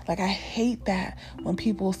moment. Like, I hate that when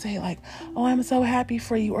people say like, oh, I'm so happy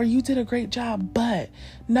for you, or you did a great job, but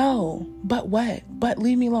no, but what? But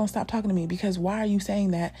leave me alone. Stop talking to me, because why are you saying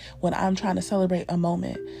that when I'm trying to celebrate a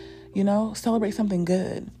moment? Celebrate something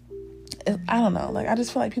good. I don't know. Like, I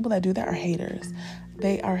just feel like people that do that are haters.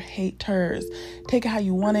 They are haters. Take it how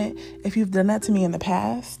you want it. If you've done that to me in the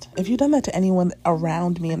past, if you've done that to anyone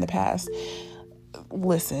around me in the past,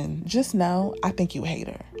 listen, just know I think you a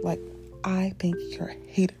hater. Like, I think you're a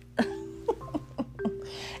hater.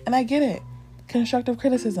 And I get it. Constructive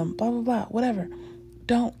criticism, blah, blah, blah, whatever.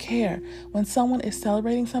 Don't care. When someone is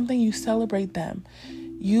celebrating something, you celebrate them.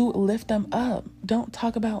 You lift them up. Don't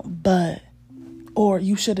talk about but, or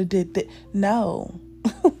you should have did that. No.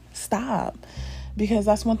 Stop. Because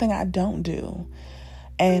that's one thing I don't do.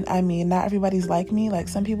 And I mean, not everybody's like me. Like,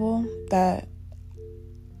 some people that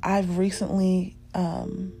I've recently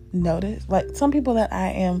noticed, like some people that I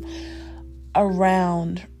am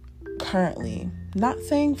around currently, not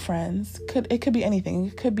saying friends, it could be anything.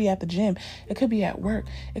 It could be at the gym. It could be at work.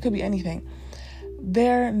 It could be anything.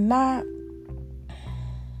 They're not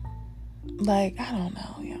like, I don't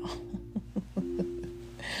know,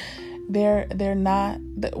 they're not,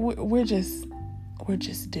 we're just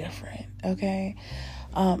different, okay?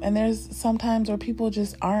 And there's sometimes where people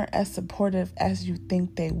just aren't as supportive as you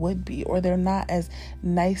think they would be, or they're not as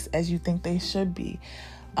nice as you think they should be.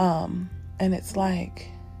 And it's like,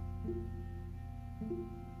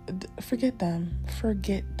 forget them.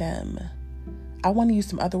 I want to use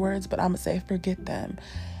some other words, but I'm gonna say forget them.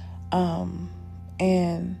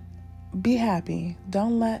 And be happy.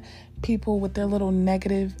 Don't let people with their little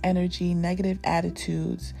negative energy, negative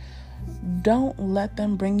attitudes, don't let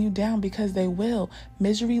them bring you down, because they will.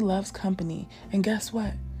 Misery loves company. And guess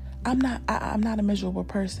what? I'm not a miserable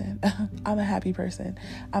person. I'm a happy person.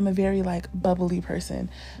 I'm a very bubbly person.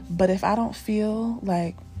 But if I don't feel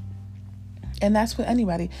like, and that's with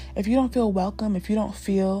anybody, if you don't feel welcome, if you don't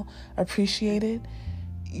feel appreciated,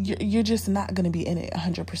 you're just not going to be in it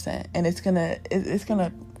 100%. And it's going to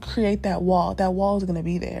create that wall. That wall is going to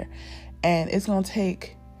be there. And it's going to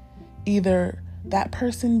take either that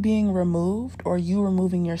person being removed or you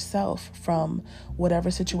removing yourself from whatever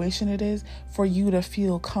situation it is for you to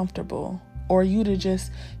feel comfortable, or you to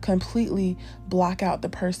just completely block out the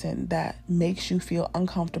person that makes you feel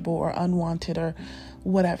uncomfortable or unwanted or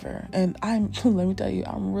whatever. And let me tell you,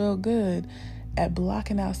 I'm real good at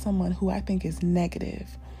blocking out someone who I think is negative.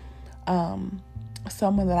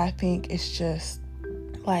 Someone that I think is just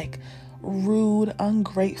rude,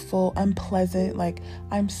 ungrateful, unpleasant.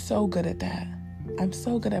 I'm so good at that. I'm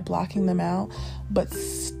so good at blocking them out, but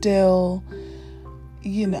still,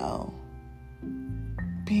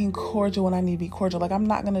 being cordial when I need to be cordial. I'm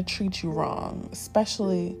not going to treat you wrong,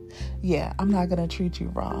 I'm not going to treat you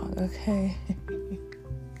wrong. Okay.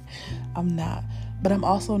 I'm not, but I'm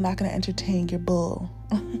also not going to entertain your bull.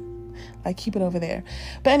 Like, keep it over there.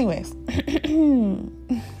 But anyways,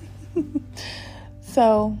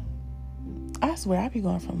 so I swear I be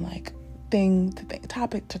going from like thing to thing,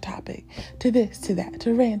 topic to topic, to this, to that,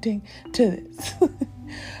 to ranting, to this.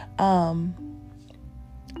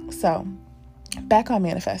 So back on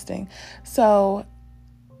manifesting. So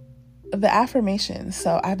the affirmations.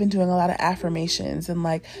 So I've been doing a lot of affirmations and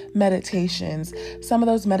like meditations. Some of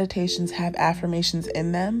those meditations have affirmations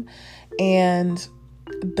in them, and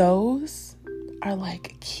those are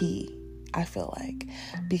like key, I feel like,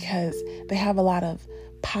 because they have a lot of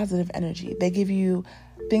positive energy. They give you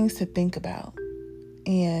things to think about,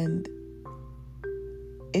 and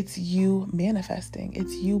it's you manifesting.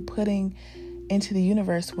 It's you putting into the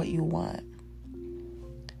universe what you want.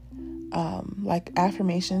 Like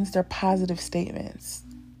affirmations, they're positive statements,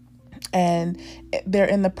 and they're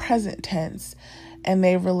in the present tense, and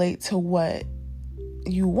they relate to what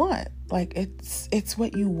you want. Like it's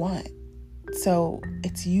what you want. So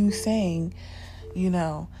it's you saying, you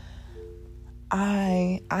know,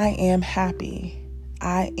 I am happy.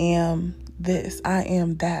 I am this. I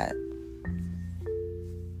am that.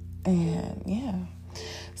 And yeah.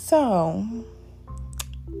 So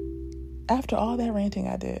after all that ranting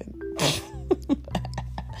I did,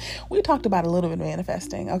 we talked about a little bit of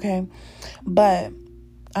manifesting, okay? But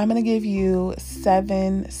I'm going to give you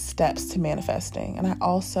 7 steps to manifesting. And I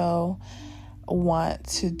also want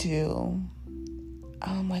to do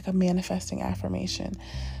like a manifesting affirmation.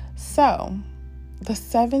 So the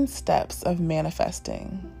 7 steps of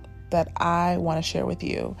manifesting that I want to share with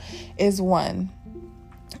you is 1,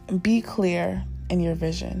 be clear in your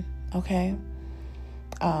vision, okay?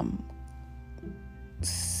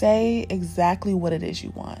 Say exactly what it is you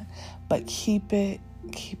want, but keep it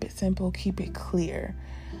simple, keep it clear.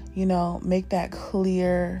 You know, make that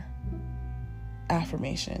clear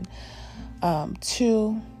affirmation.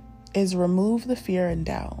 2 is remove the fear and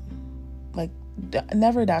doubt. Like,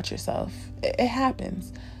 never doubt yourself. It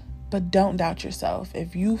happens, but don't doubt yourself.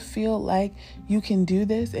 If you feel like you can do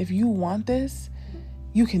this, if you want this,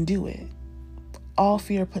 you can do it. All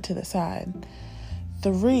fear put to the side.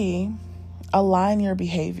 3, align your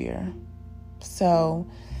behavior. So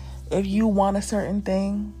if you want a certain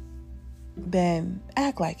thing, then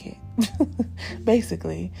act like it,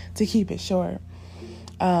 basically, to keep it short.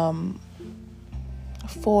 4,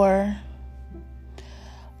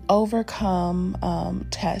 overcome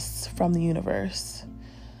tests from the universe.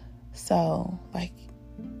 So like,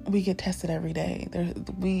 we get tested every day.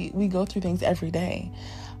 We go through things every day.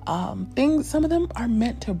 Some of them are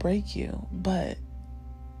meant to break you, but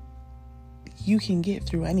you can get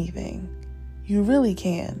through anything. You really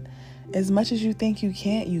can. As much as you think you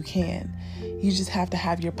can't, you can. You just have to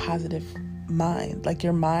have your positive mind. Like,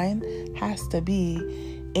 your mind has to be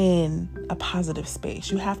in a positive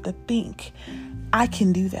space. You have to think, I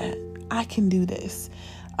can do that. I can do this.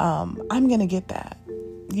 I'm going to get that.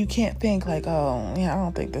 You can't think like, oh, yeah, I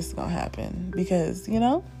don't think this is going to happen, because,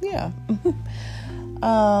 yeah.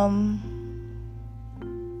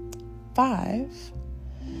 5,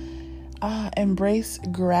 embrace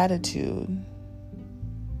gratitude.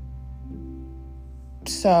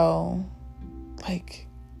 So, like,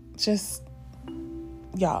 just,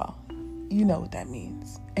 y'all, you know what that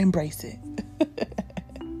means. Embrace it.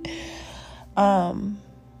 And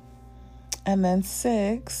then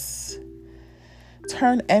 6,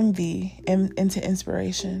 turn envy into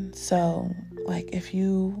inspiration. So, like, if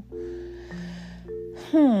you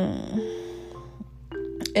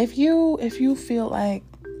feel like,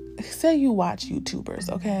 say you watch YouTubers,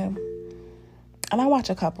 okay? And I watch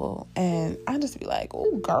a couple, and I just be like,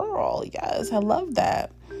 oh, girl, yes, I love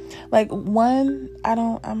that. Like, one,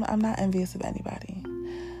 I'm not envious of anybody.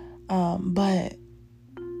 But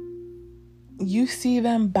you see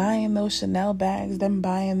them buying those Chanel bags, them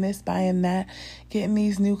buying this, buying that, getting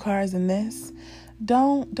these new cars and this.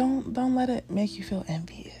 Don't let it make you feel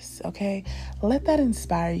envious, okay? Let that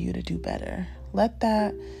inspire you to do better. Let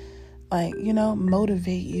that,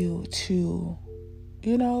 motivate you to,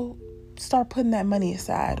 start putting that money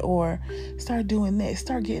aside, or start doing this,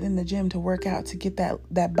 start getting in the gym to work out, to get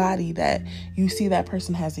that body that you see that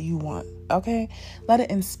person has that you want, okay? Let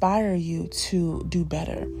it inspire you to do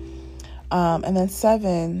better. And then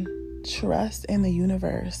 7, trust in the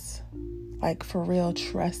universe. Like, for real,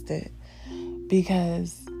 trust it.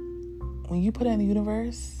 Because when you put it in the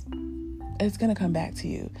universe, it's going to come back to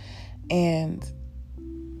you. And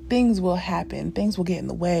things will happen. Things will get in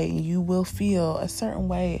the way. You will feel a certain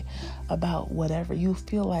way about whatever. You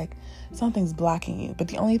feel like something's blocking you. But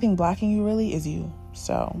the only thing blocking you really is you.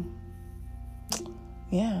 So,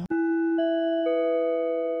 yeah.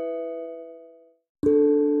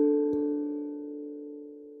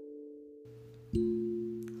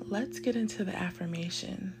 let's get into the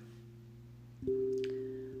affirmation.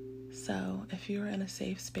 So, if you're in a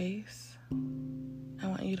safe space, I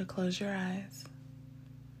want you to close your eyes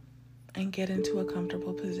and get into a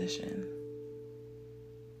comfortable position.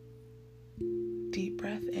 Deep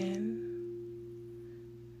breath in.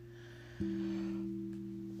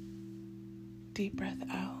 Deep breath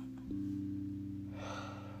out.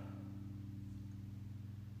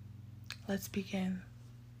 Let's begin.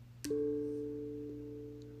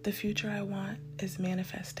 The future I want is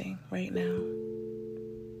manifesting right now.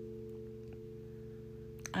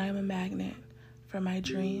 I am a magnet for my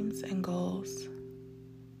dreams and goals.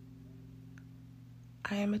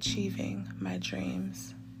 I am achieving my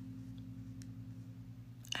dreams.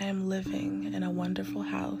 I am living in a wonderful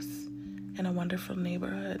house in a wonderful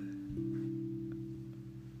neighborhood.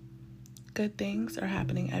 Good things are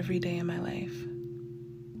happening every day in my life.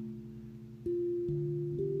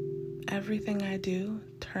 Everything I do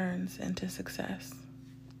turns into success.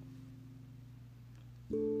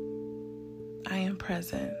 I am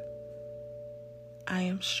present. I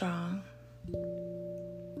am strong.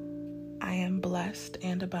 I am blessed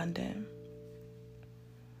and abundant.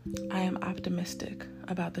 I am optimistic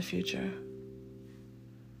about the future.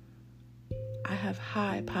 I have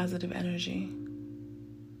high positive energy.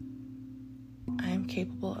 I am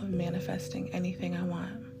capable of manifesting anything I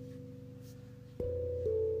want.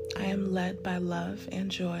 I am led by love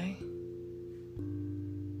and joy.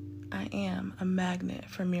 I am a magnet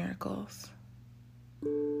for miracles.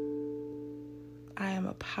 I am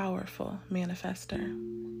a powerful manifester.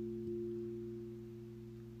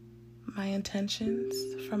 My intentions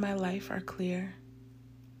for my life are clear.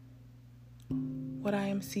 What I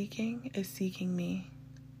am seeking is seeking me.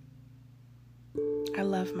 I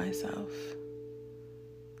love myself.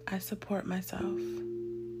 I support myself.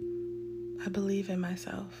 I believe in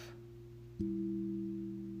myself.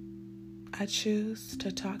 I choose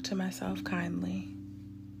to talk to myself kindly.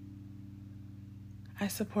 I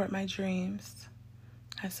support my dreams.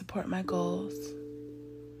 I support my goals.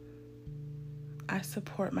 I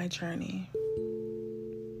support my journey.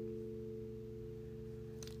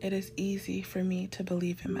 It is easy for me to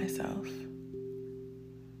believe in myself.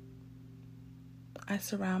 I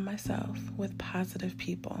surround myself with positive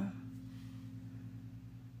people.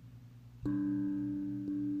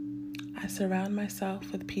 I surround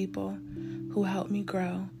myself with people who help me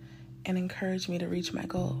grow and encourage me to reach my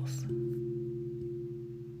goals.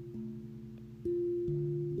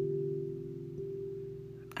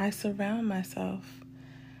 I surround myself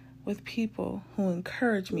with people who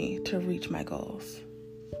encourage me to reach my goals.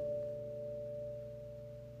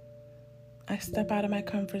 I step out of my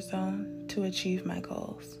comfort zone to achieve my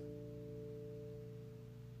goals.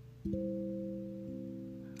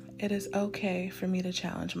 It is okay for me to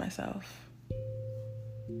challenge myself.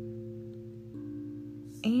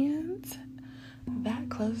 And that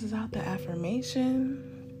closes out the affirmation.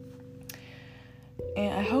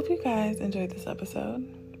 And I hope you guys enjoyed this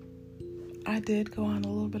episode. I did go on a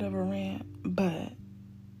little bit of a rant, but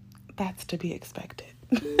that's to be expected.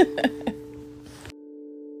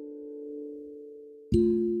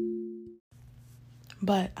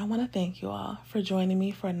 But I want to thank you all for joining me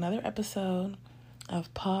for another episode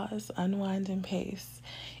of Pause, Unwind, and Pace.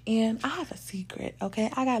 And I have a secret, okay?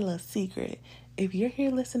 I got a little secret. If you're here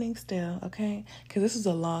listening still, okay? Because this is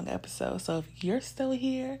a long episode. So if you're still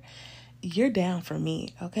here, you're down for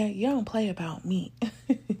me, okay? You don't play about me.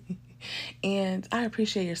 And I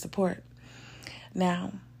appreciate your support.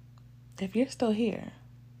 Now, if you're still here,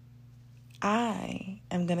 I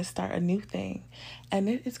am going to start a new thing, and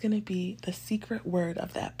it is going to be the secret word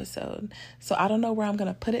of the episode. So I don't know where I'm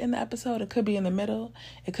going to put it in the episode. It could be in the middle.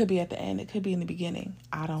 It could be at the end. It could be in the beginning.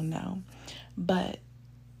 I don't know. But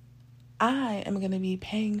I am going to be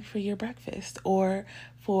paying for your breakfast or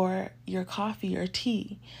for your coffee or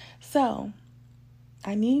tea. So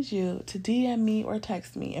I need you to DM me or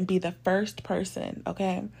text me and be the first person,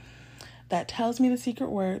 okay, that tells me the secret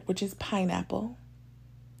word, which is pineapple.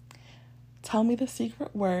 Tell me the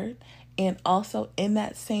secret word, and also in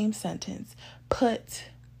that same sentence, put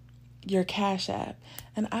your Cash App,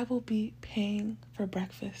 and I will be paying for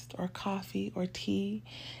breakfast or coffee or tea.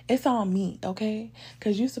 It's on me, okay?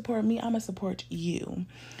 Because you support me, I'm going to support you.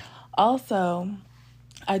 Also,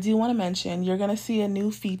 I do want to mention, you're going to see a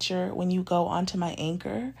new feature when you go onto my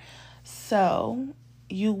Anchor. So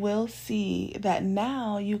you will see that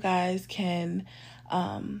now you guys can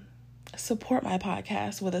support my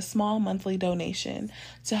podcast with a small monthly donation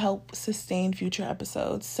to help sustain future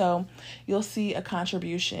episodes. So you'll see a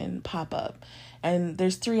contribution pop up. And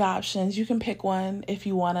there's 3 options. You can pick one if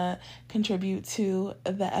you want to contribute to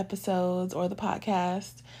the episodes or the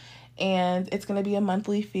podcast. And it's going to be a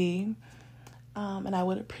monthly fee. And I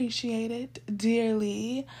would appreciate it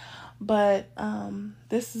dearly. But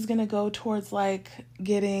this is going to go towards like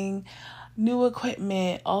getting new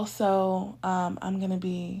equipment. Also, I'm going to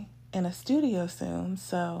be in a studio soon.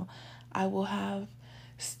 So I will have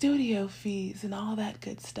studio fees and all that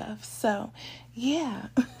good stuff. So yeah,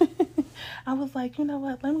 I was like, you know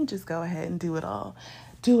what? Let me just go ahead and do it all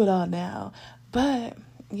now. But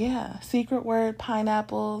yeah, secret word,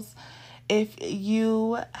 pineapples. If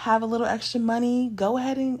you have a little extra money, go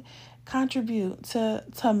ahead and contribute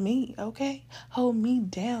to me, okay? Hold me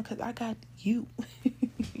down because I got you.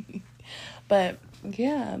 But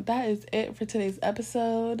yeah, that is it for today's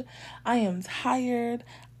episode. I am tired.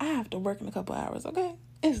 I have to work in a couple hours, okay?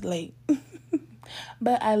 It's late.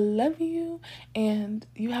 But I love you, and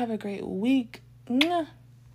you have a great week. Mwah.